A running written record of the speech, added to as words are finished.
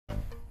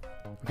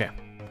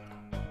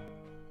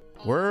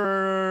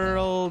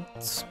World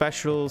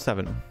Special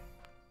 7.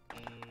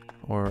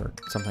 Or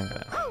something like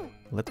that.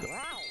 Let's go.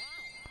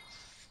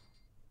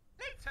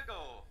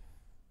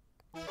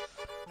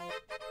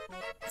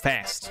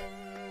 Fast.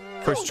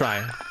 First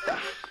try.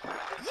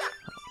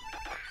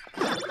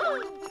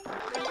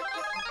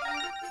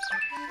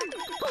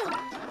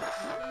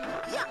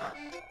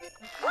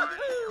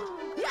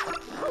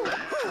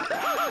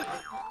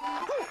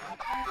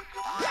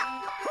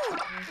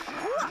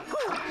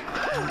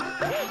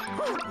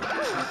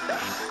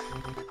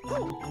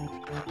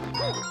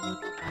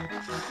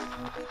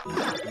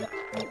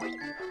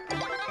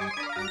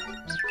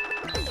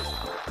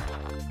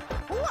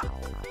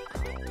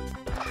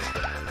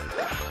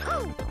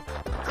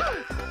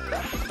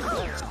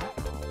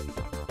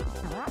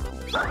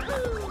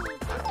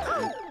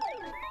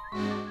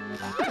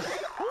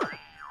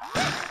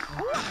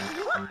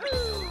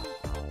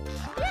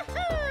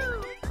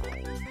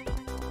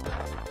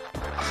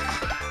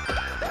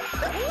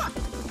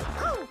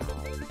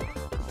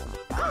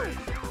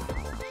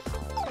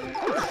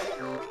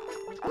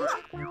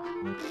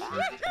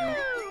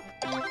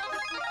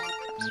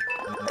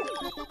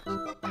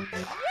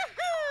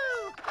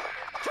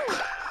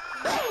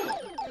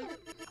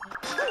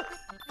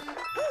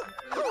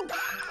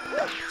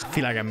 I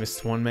feel like I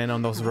missed one man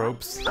on those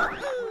ropes.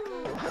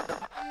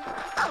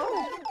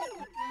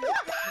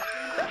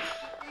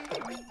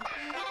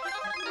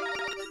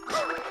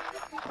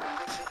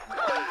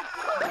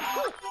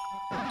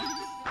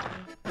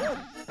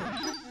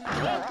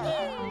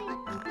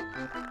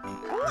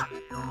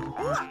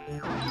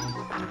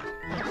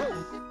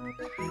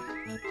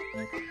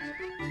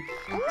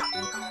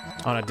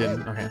 Oh, I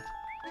didn't. Okay.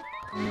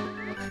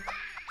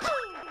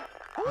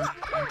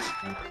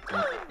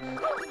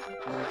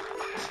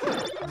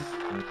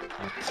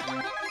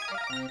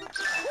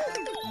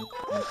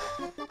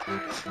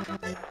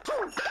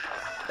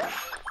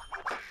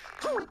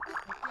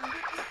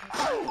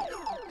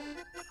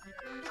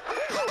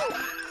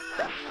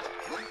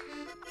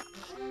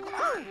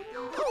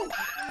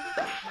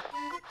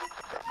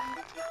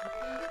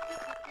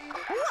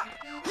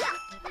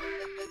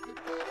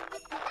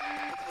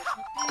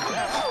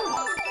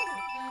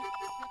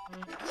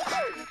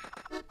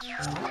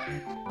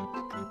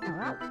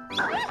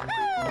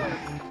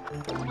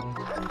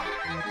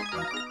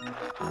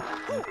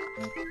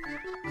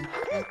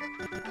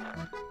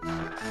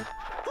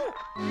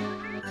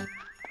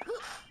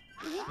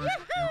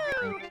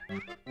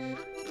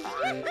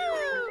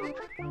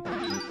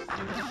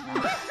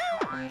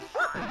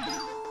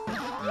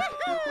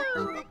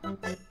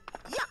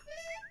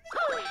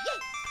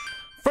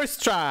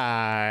 First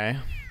try.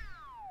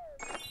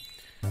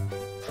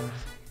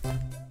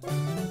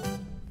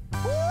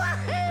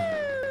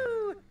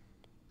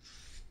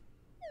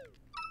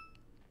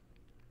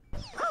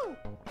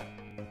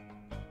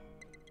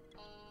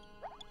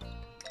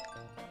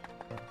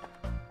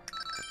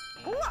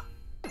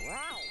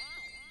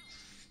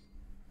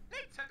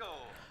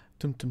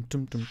 Dum dum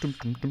dum dum dum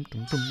dum dum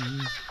dum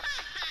dum.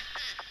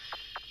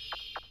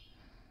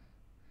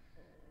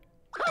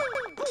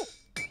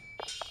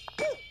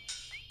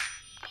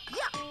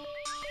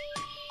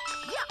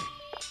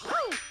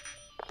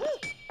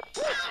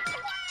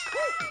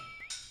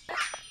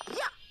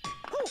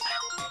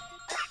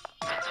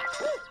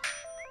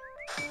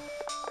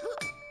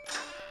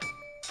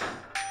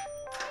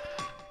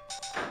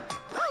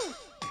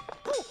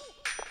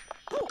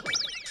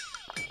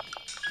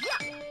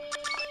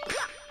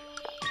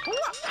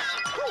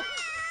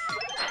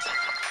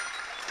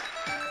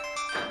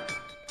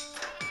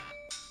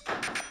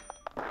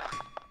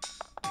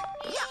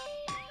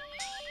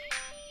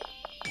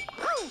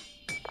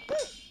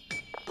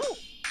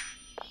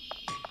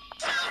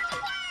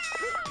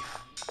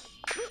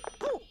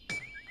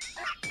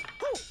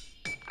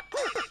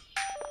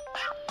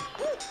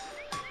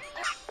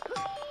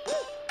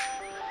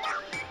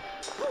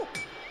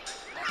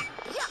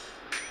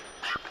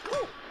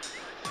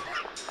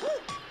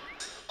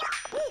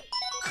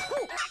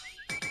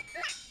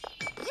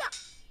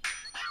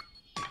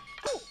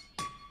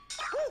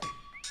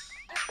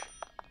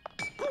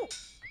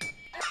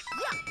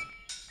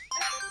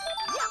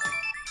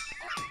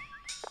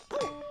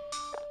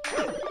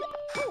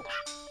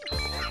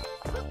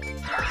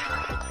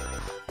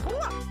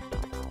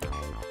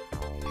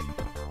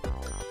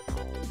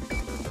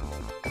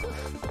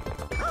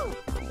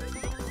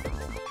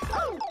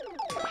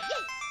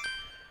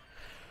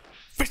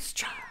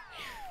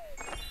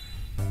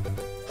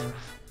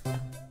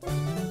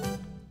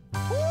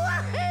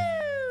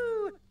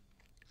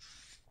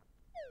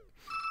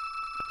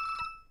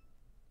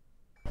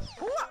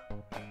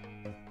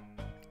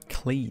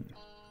 Clean.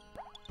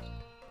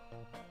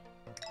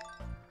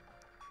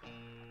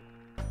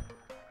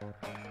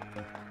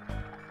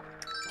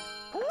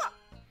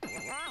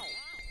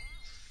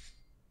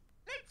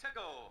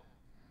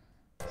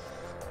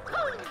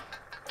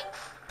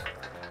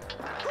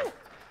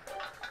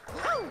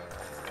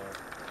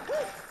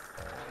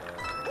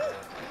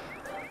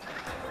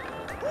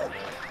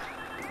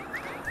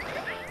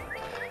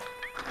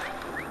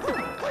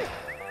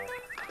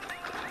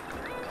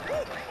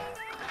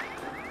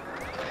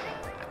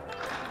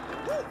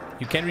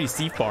 You can't really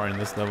see far in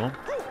this level.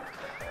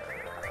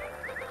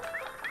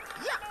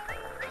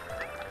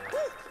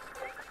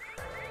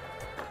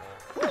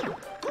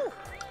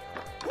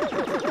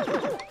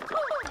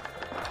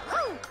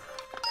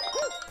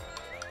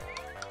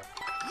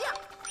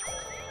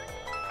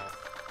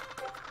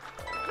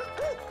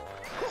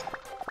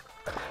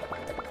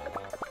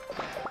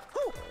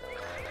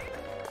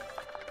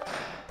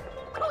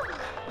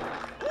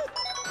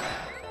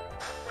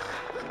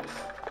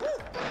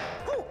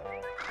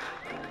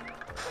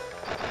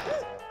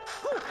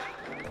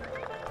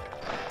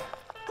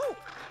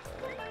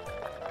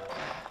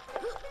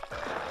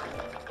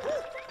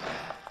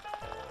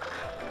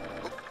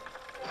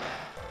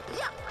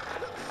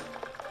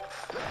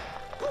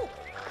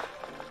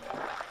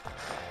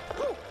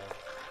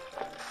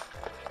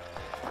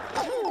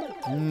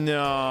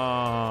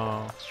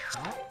 No.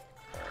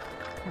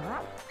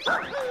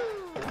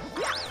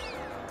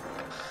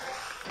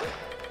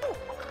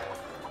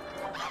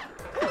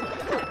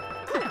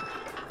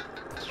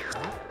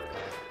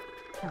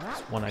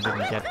 That's one I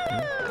didn't get.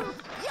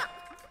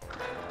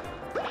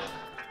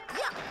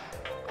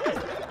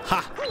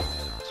 Ha!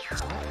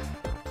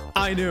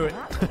 I knew it.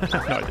 No,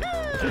 I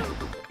didn't.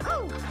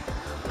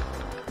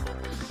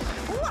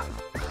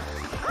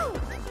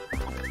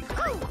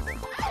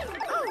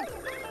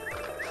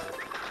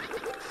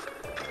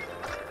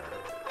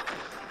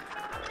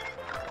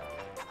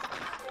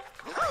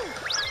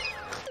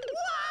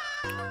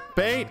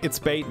 Bait! It's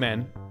bait,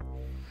 man.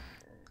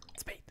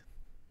 It's bait.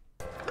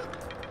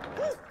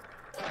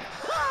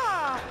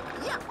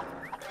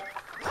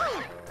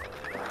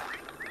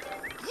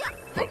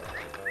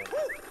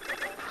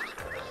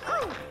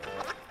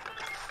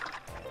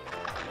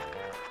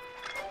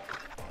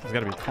 There's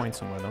gotta be a point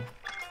somewhere, though.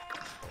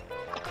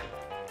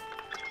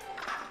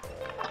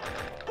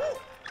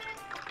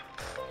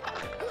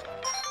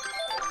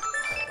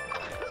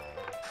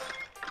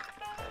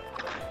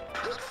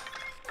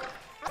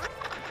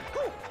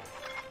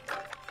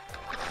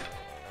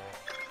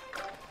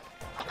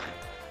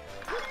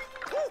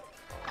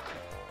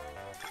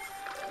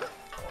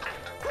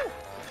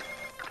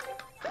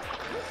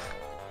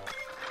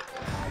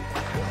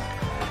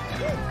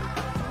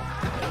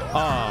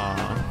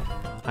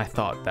 I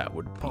thought that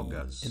would be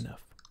Poggers.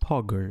 enough.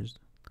 Poggers.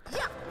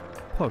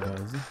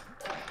 Poggers.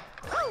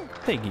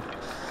 Thank you.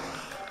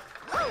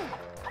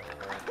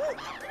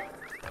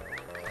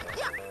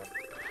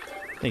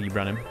 Thank you,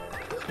 Branham.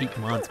 8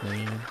 months,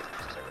 man.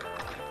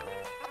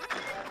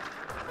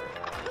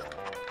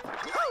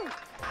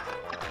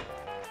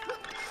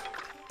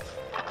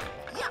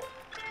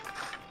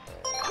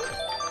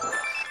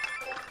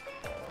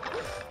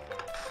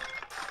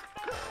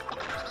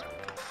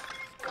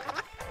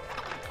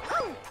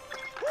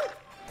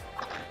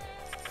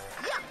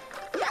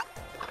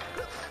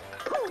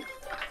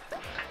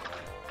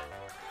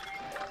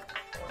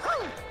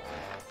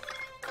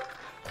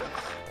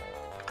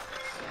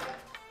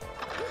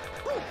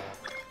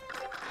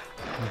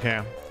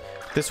 Okay.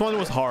 This one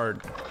was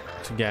hard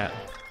to get,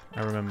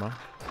 I remember.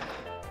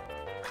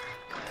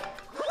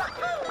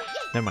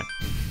 Never mind.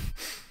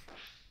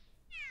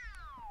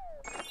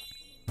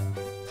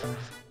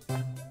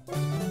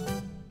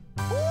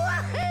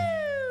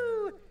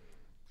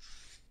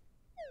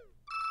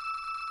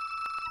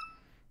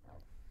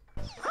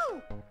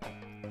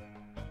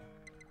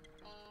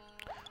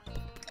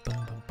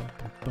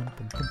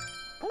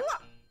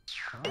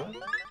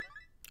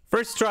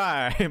 First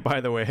try, by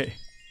the way.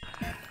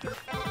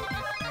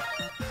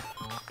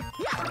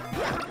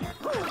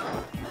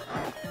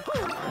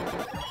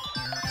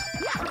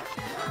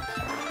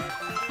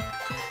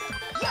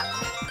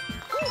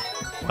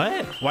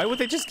 What? Why would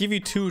they just give you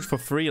 2 for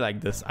free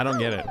like this? I don't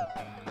get it.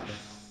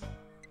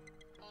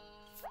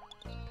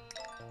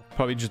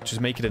 Probably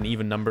just make it an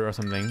even number or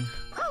something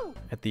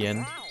at the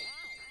end.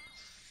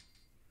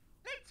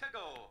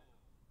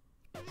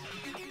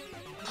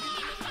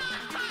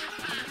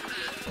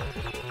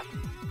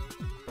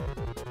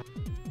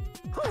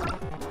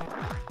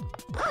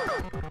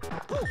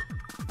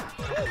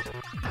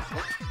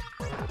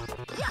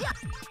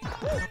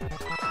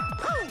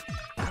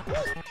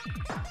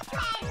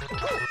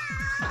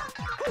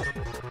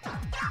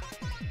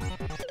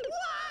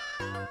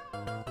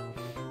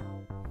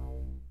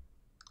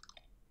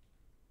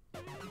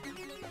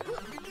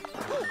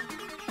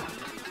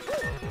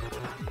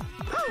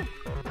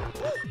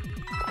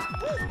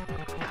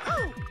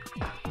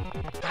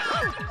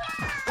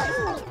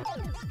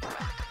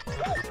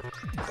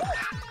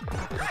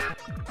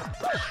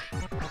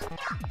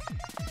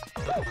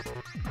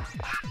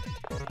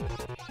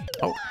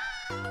 Oh,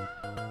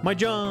 my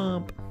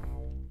jump.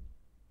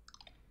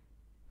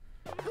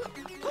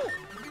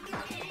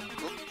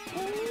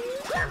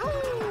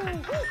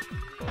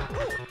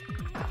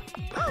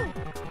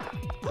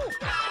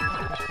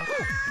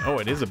 Oh,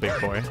 it is a big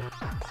boy.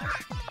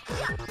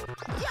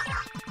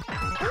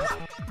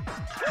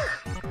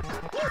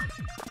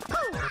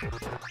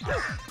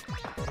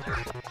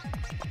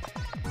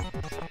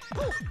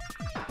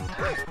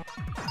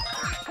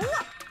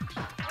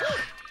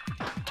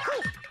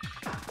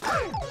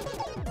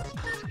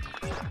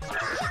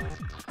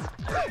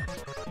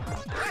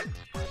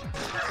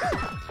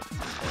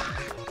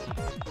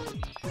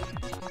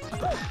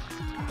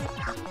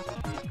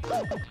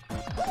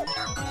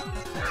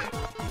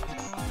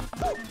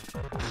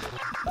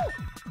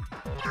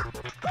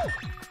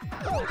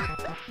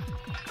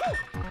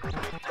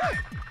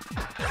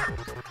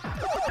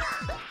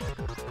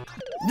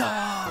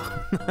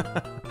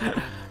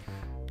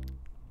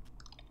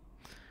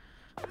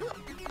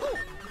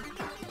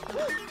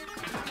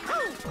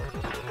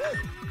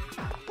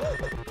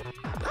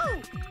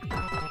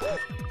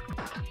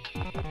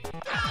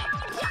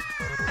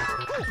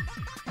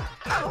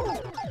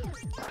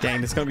 Dang,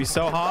 this is gonna be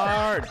so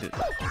hard.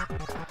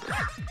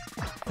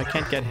 I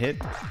can't get hit.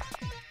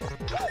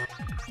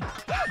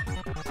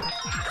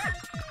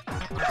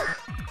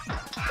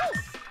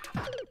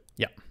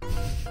 Yeah.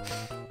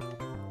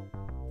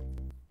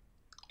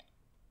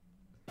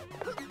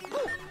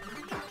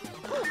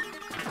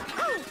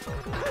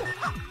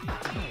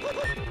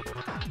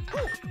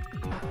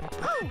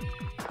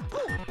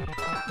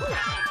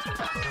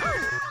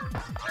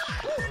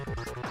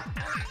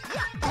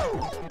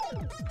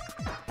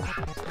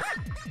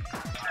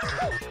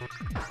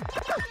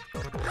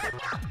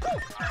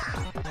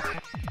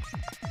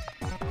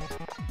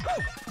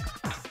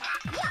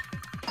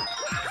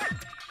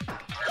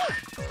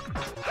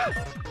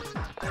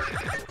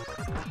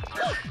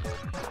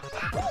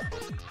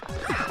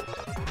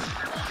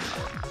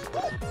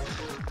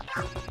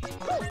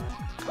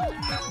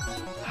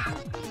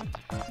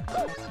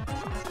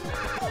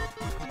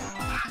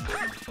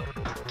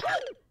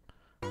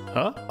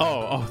 Huh?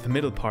 Oh, the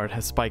middle part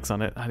has spikes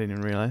on it. I didn't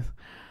even realize.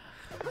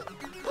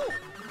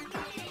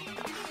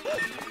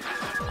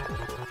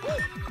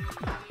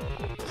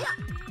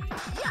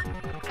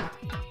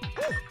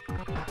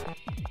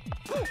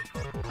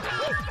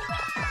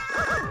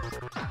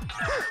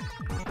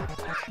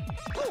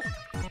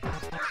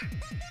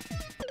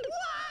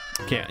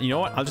 Okay, you know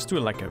what? I'll just do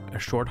like a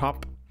short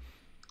hop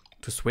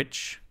to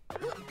switch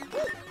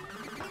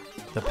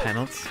the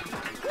panels.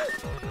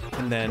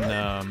 And then,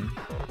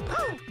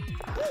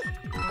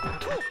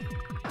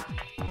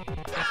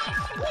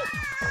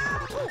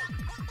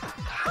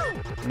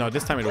 no,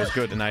 this time it was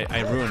good and I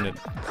ruined it.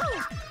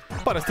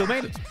 But I still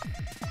made it.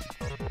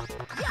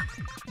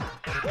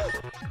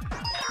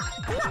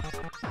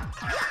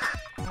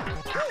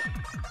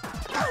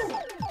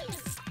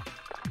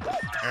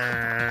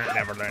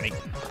 Never learning.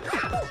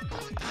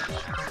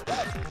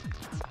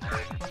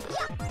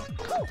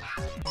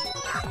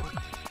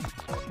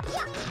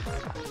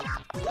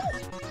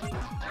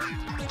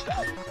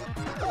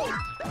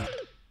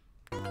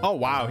 Oh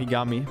wow, he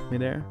got me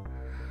midair.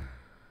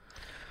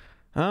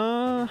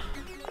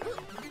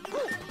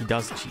 He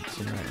does cheat,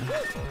 you know.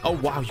 Oh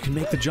wow, you can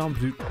make the jump,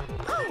 dude.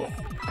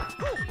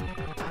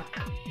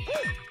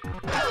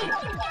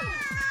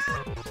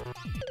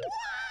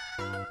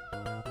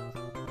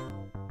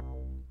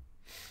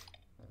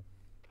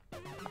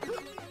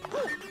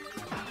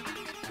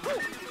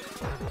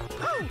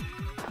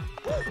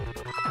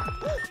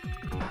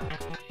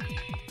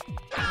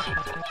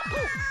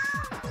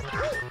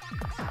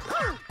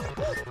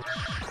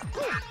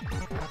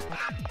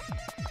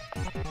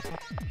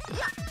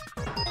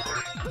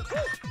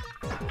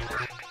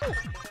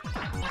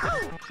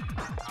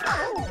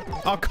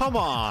 Oh, come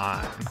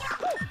on.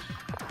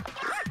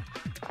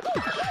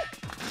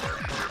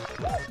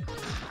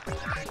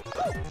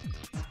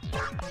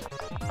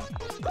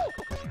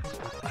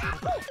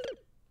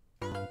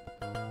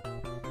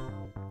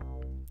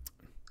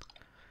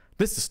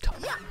 This is tough.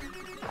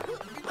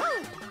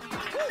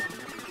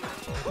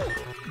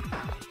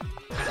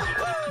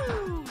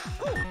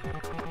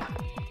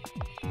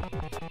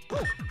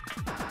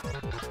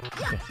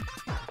 Okay.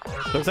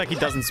 Looks like he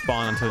doesn't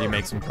spawn until you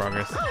make some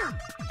progress.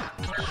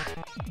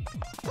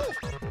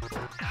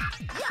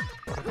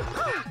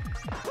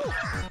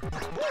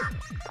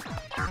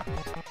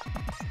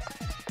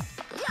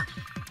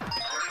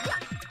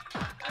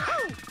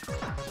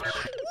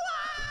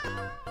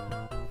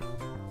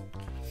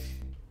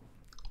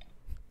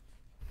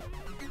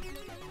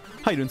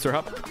 How you doing,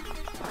 Syrup?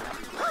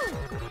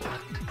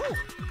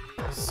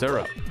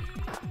 Syrup.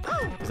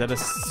 Is that a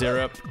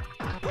syrup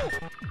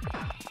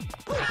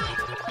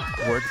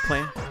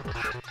wordplay?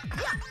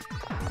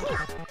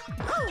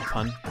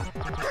 Pun?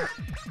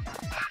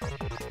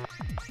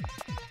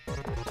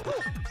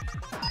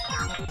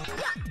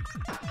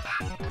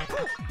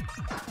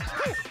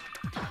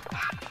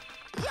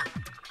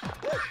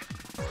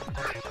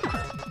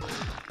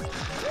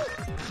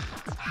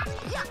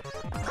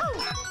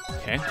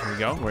 Okay, here we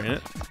go. We're in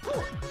it.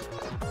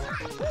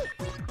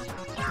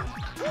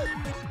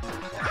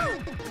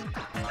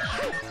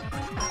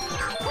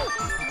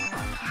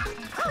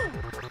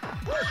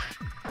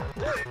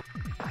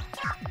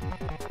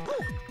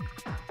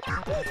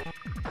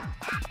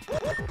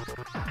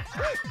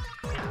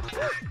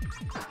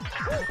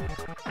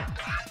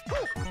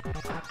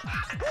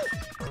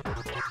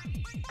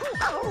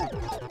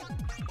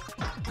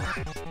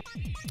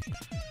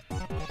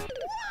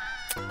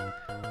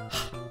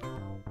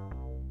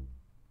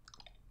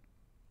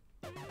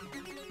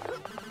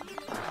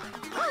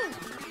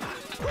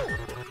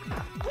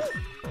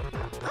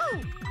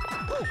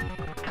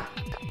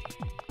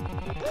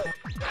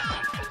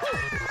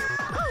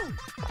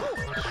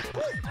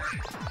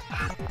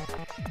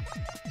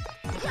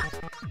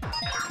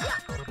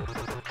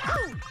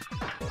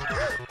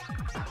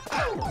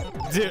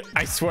 Dude,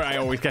 I swear I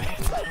always get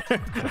it.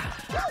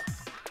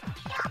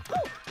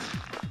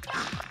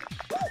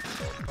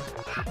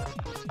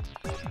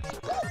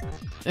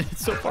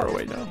 It's so far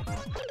away now.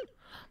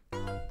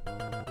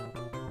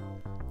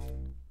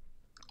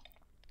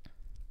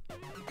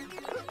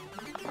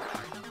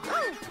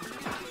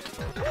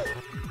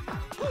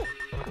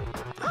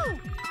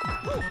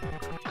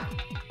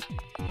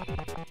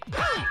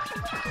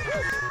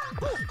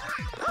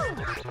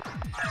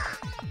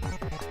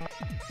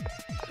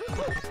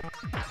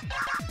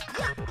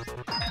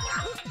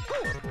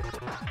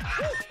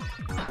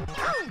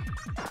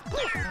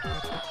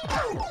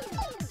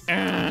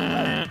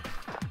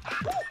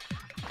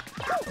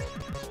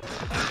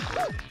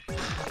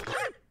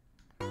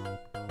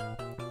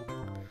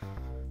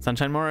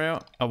 Sunshine Mario?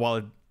 Oh,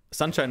 well,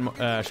 Sunshine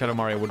Shadow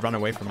Mario would run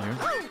away from you.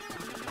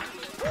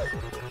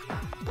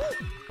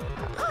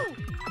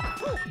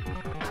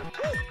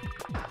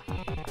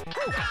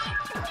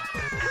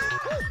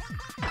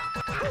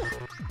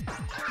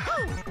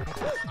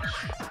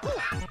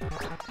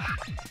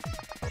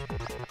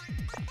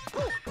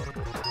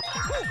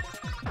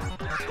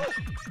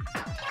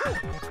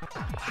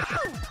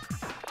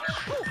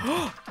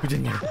 We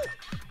didn't get it.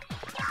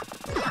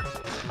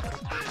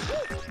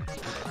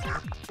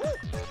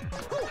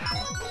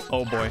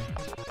 Oh boy.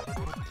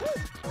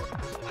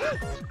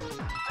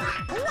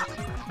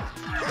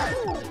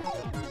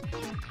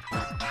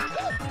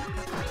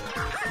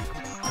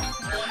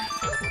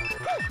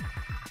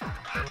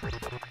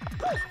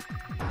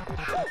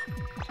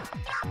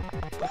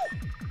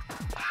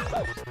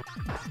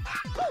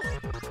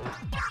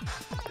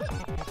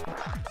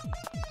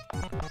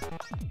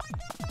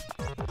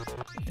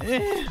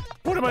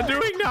 What am I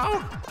doing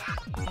now?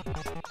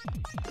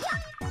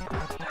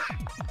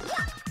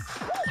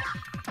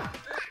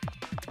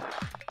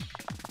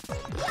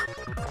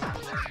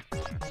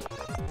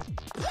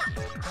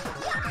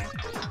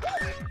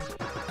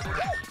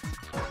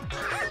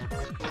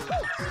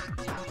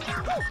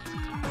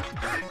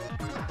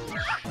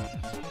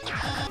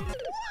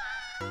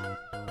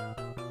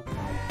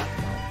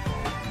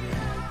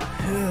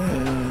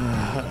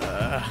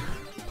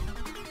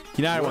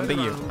 You know, I won't think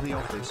you. The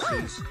office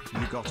is,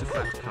 you got a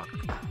fat cuck.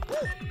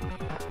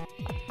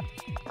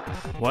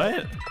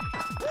 What?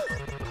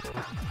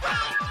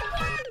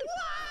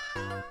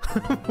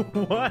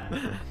 What?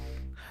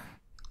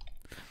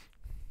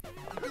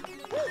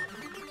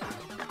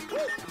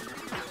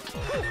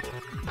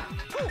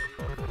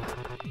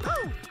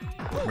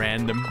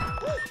 Random.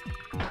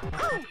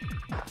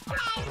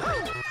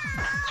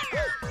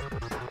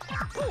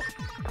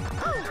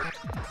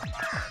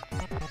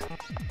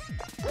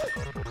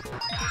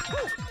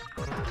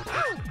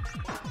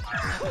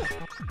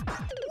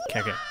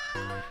 Okay.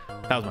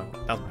 That was my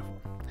fault.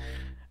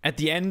 At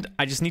the end,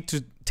 I just need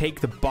to take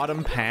the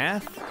bottom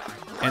path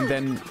and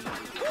then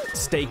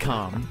stay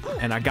calm.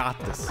 And I got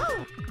this.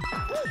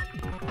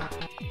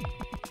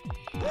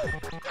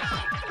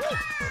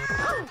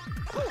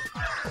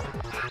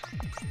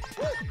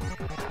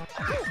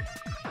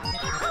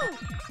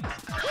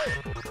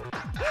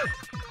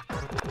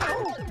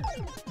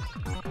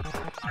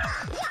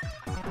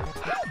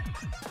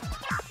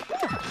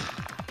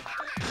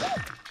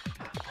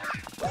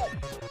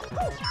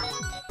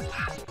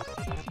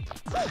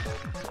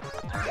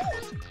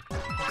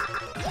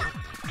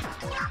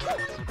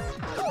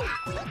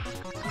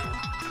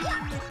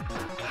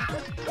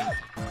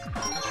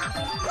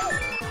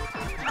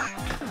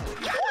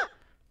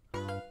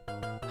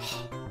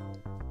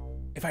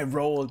 If I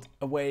rolled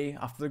away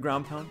after the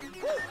ground pound?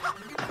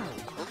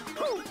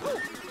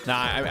 Nah,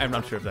 I'm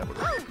not sure if that would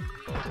work.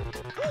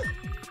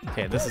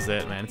 Okay, this is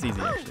it, man. It's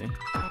easy, actually.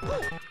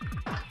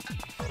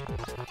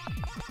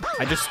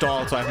 I just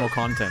stalled so I have more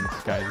content,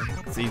 guys.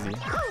 It's easy.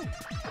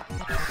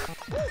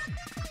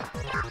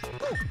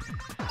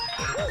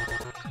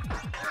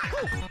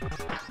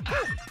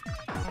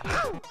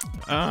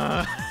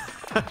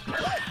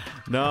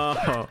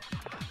 No.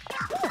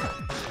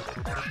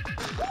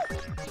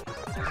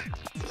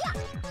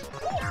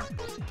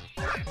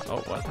 Oh,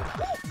 what?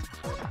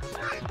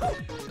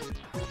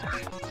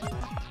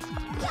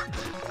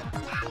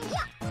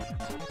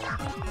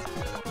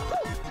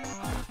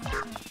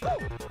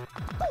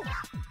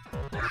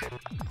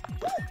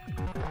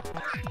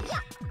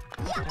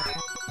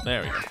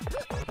 There we go.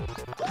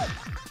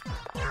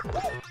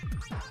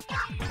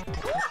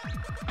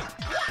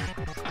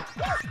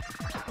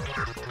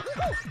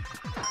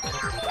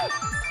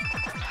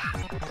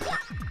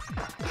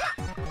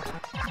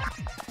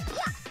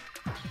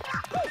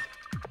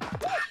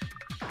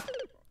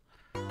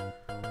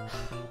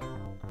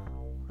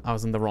 I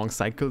was in the wrong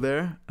cycle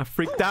there. I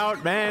freaked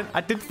out, man.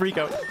 I did freak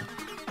out.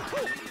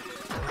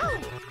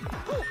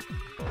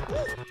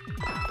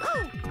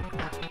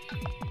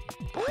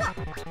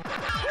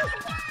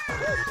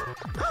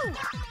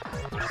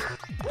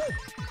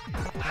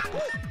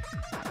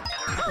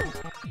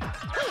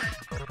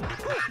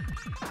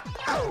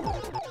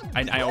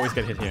 I always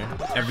get hit here.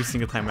 Every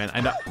single time, man.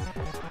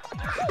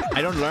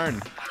 I don't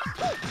learn.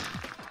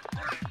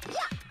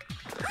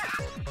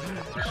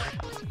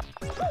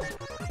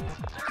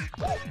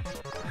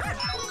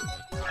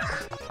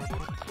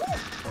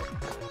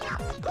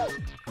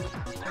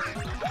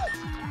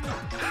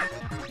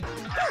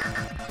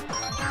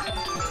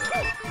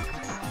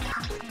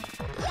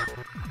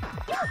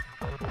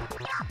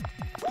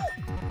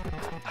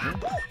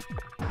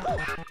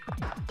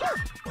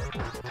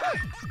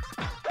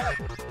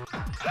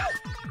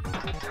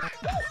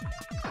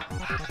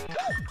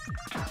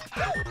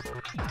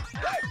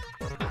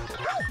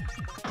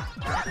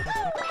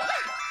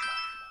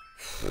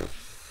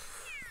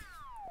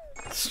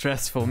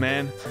 Stressful,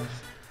 man.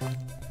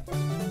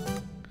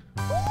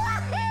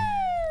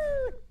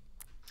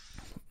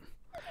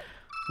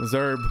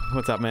 Zerb,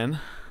 what's up, man?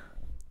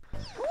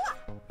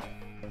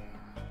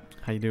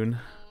 How you doing?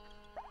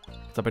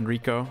 What's up,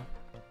 Enrico?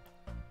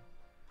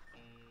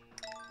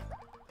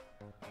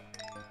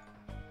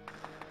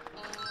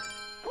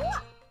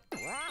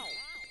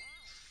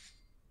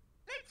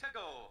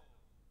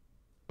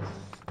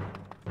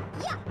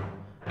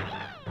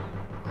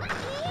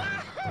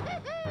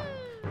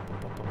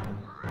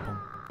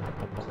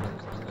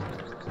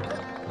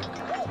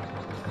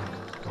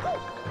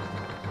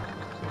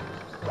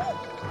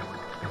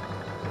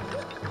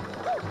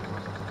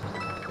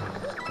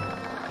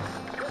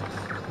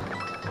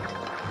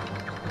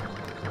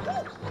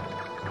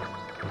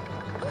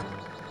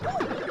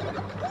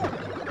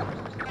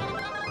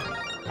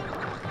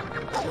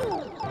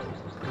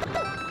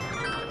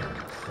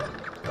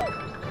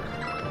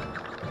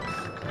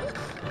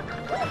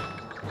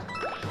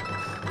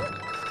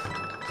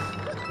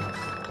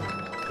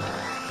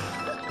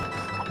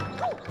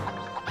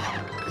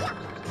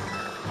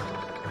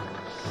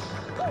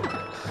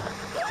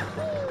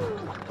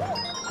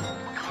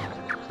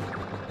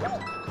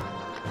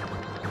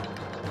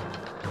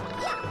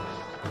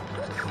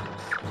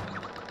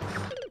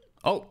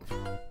 Oh.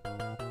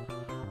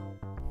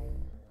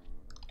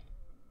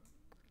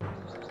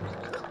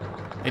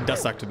 It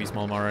does suck to be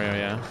small Mario,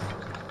 yeah.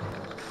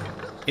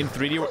 In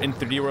 3D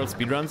World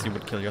speedruns, you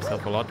would kill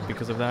yourself a lot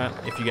because of that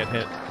if you get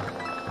hit.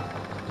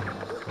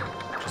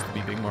 Just to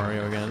be big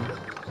Mario again.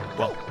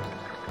 Well,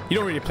 you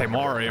don't really play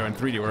Mario in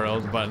 3D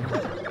World, but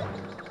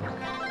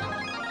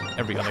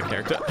every other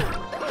character.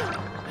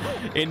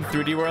 In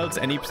 3D Worlds,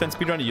 any percent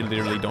speedrun, you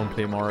literally don't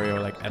play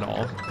Mario like at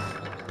all.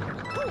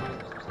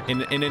 In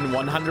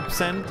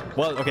 100%,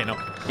 well, okay, no.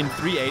 In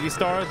 380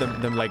 star,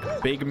 the like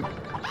big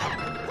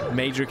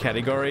major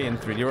category in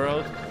 3D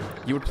World,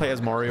 you would play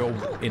as Mario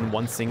in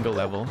one single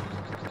level.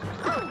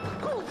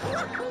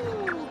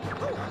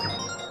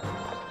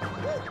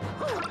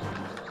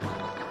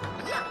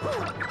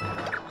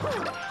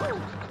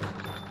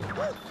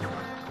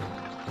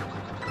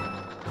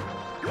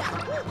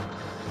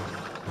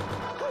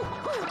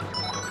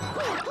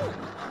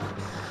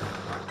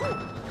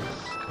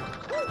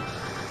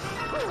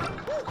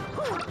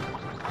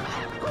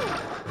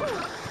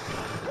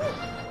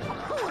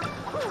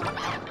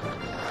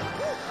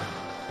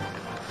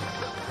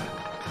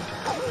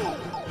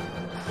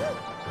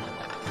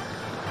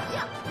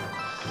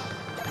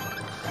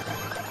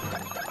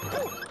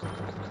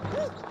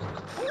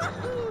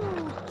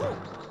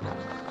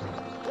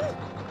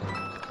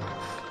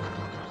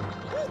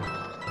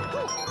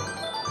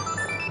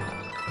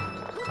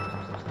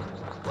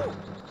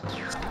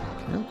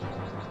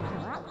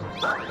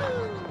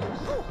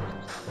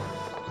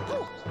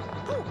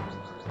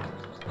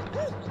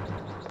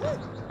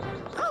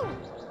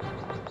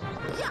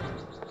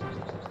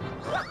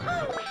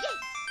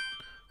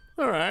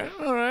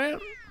 Alright.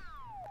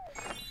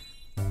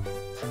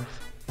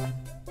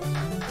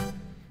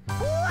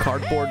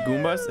 Cardboard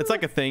Goombas. It's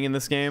like a thing in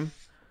this game.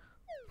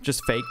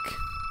 Just fake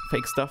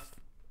stuff.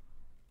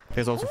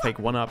 There's also fake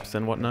one-ups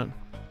and whatnot.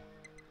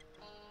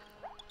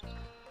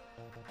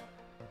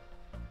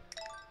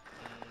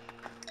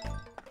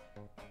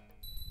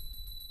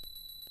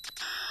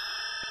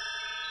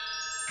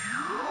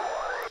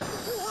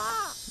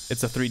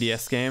 It's a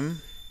 3DS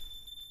game.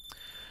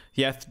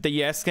 Yeah,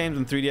 the ES games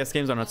and 3DS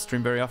games are not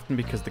streamed very often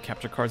because the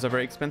capture cards are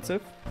very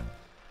expensive.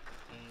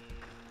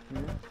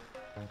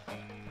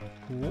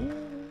 Ooh.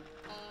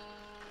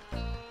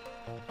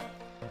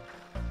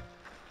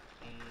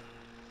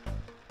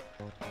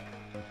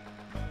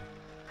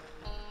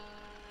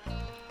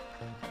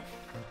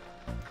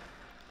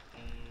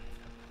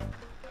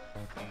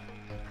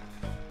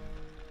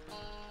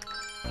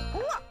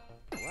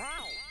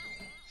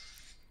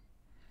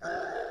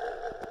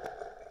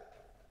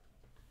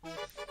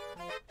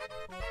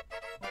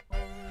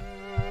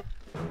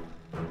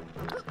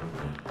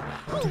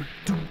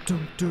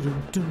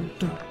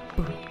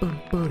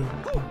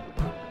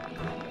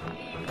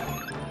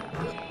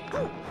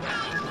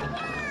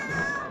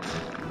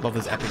 Love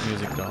this epic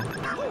music though.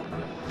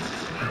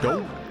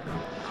 Go.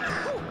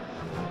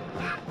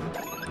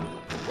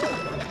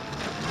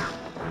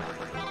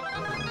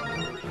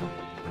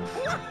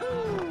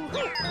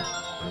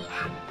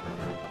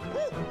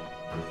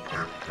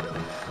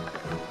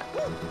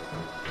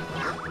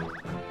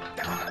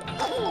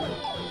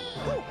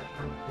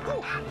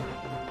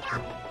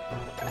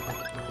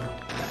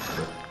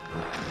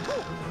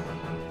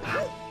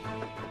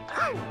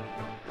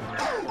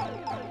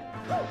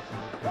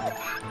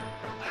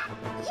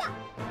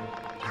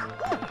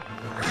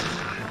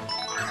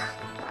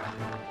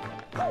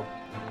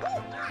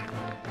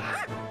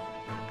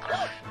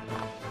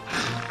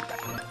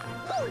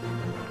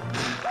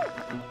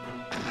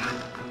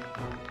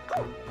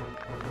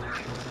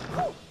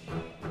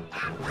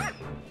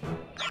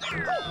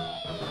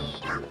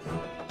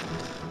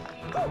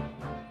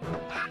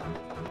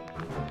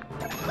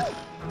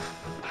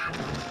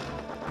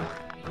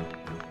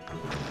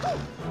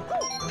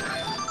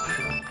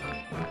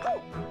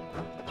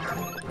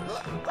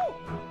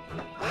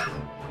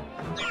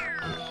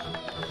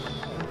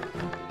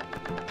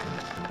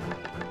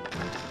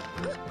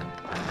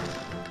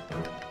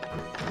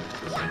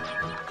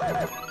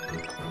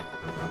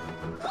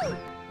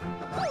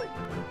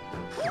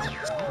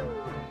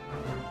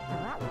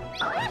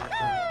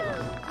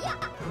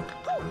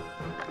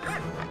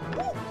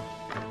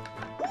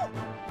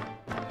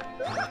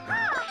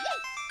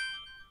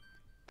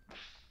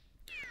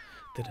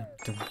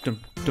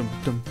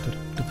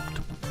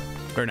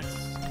 Very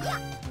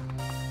nice.